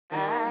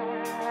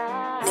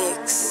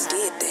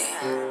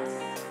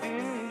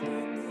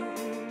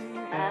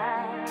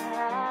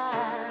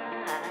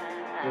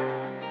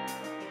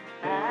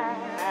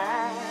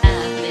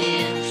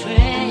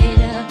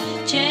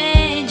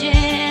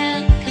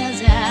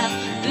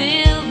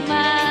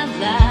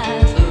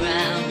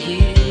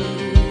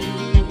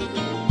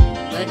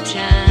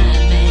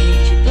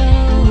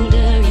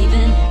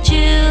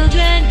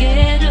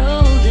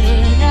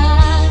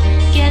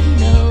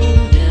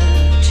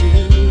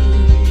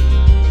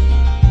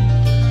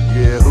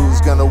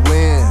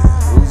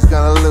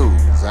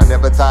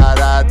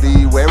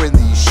wearing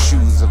these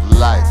shoes of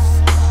life.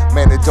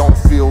 Man, it don't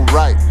feel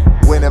right.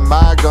 When am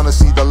I gonna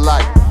see the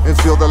light and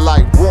feel the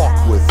light walk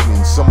with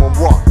me? Someone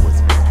walk with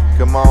me.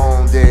 Come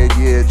on, Dad,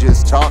 yeah,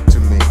 just talk to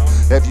me.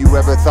 Have you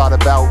ever thought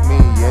about me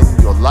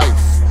and your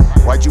life?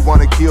 Why'd you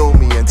wanna kill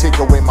me and take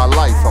away my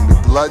life? I'm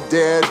your blood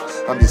dad,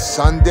 I'm your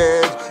son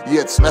dad.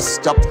 Yeah, it's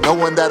messed up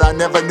knowing that I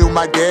never knew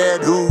my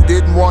dad, who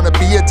didn't wanna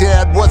be a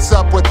dad. What's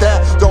up with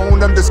that?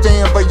 Don't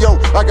understand, but yo,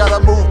 I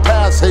gotta move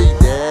past. Hey,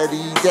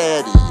 daddy,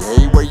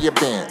 hey, where you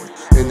been?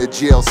 In the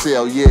jail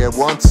cell, yeah,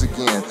 once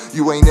again.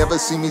 You ain't never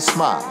seen me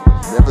smile,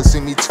 never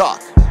seen me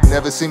talk,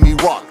 never seen me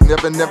walk,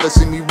 never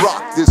seen me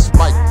rock this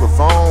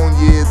microphone.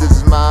 Yeah, this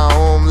is my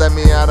home, let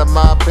me out of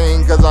my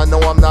pain, cause I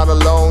know I'm not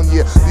alone.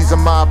 Yeah, these are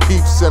my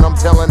peeps and I'm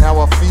telling how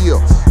I feel.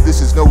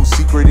 This is no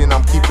secret and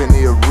I'm keeping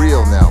it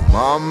real now.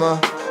 Mama,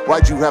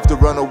 why'd you have to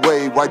run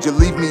away? Why'd you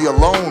leave me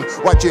alone?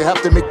 Why'd you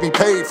have to make me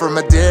pay for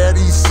my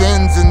daddy's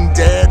sins and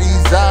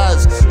daddy's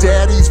eyes,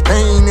 daddy's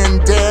pain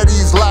and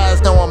daddy's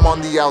lies? Now I'm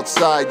on the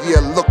outside, yeah,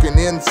 looking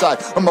inside.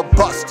 I'ma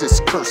bust this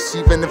curse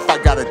even if I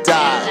gotta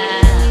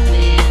die.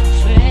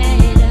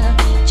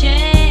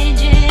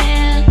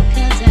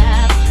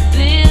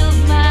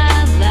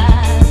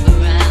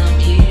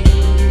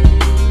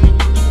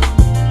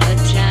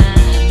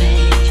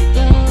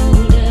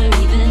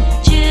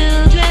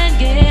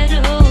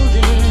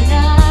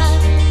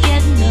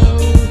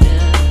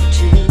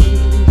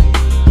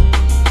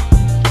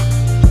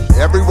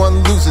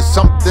 Everyone loses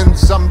something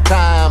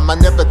sometime. I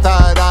never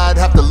thought I'd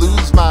have to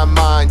lose my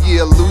mind.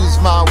 Yeah, lose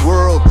my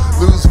world,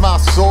 lose my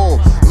soul,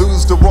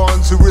 lose the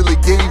ones who really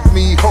gave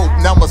me hope.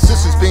 Now my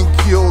sister's been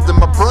killed and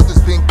my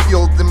brother's been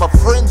killed and my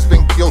friend's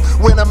been killed.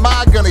 When am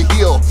I gonna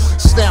heal?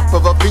 Snap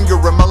of a finger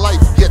and my life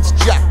gets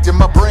jacked in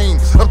my brain.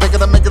 I'm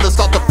thinking of making it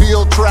start to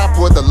feel trapped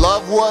where the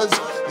love was.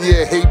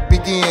 Yeah, hate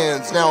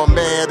begins. Now I'm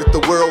mad at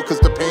the world cause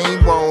the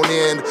pain won't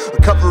end.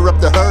 Cover up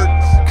the hurt,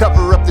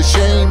 cover up the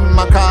shame.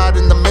 I'm caught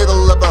in the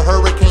middle of a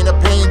hurricane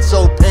of pain.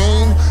 So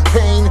pain,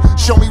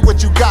 show me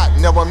what you got.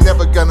 Now I'm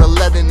never gonna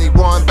let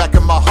anyone back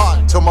in my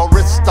heart till my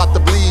wrists start to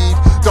bleed.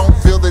 Don't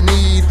feel the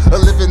need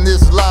of living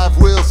this life.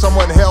 Will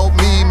someone help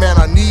me? Man,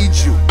 I need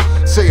you.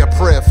 Say a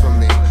prayer for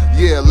me.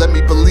 Yeah, let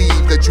me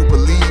believe that you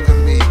believe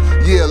in me.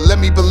 Yeah, let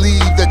me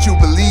believe that you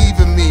believe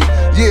in me.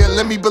 Yeah,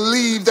 let me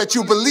believe that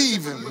you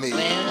believe in me.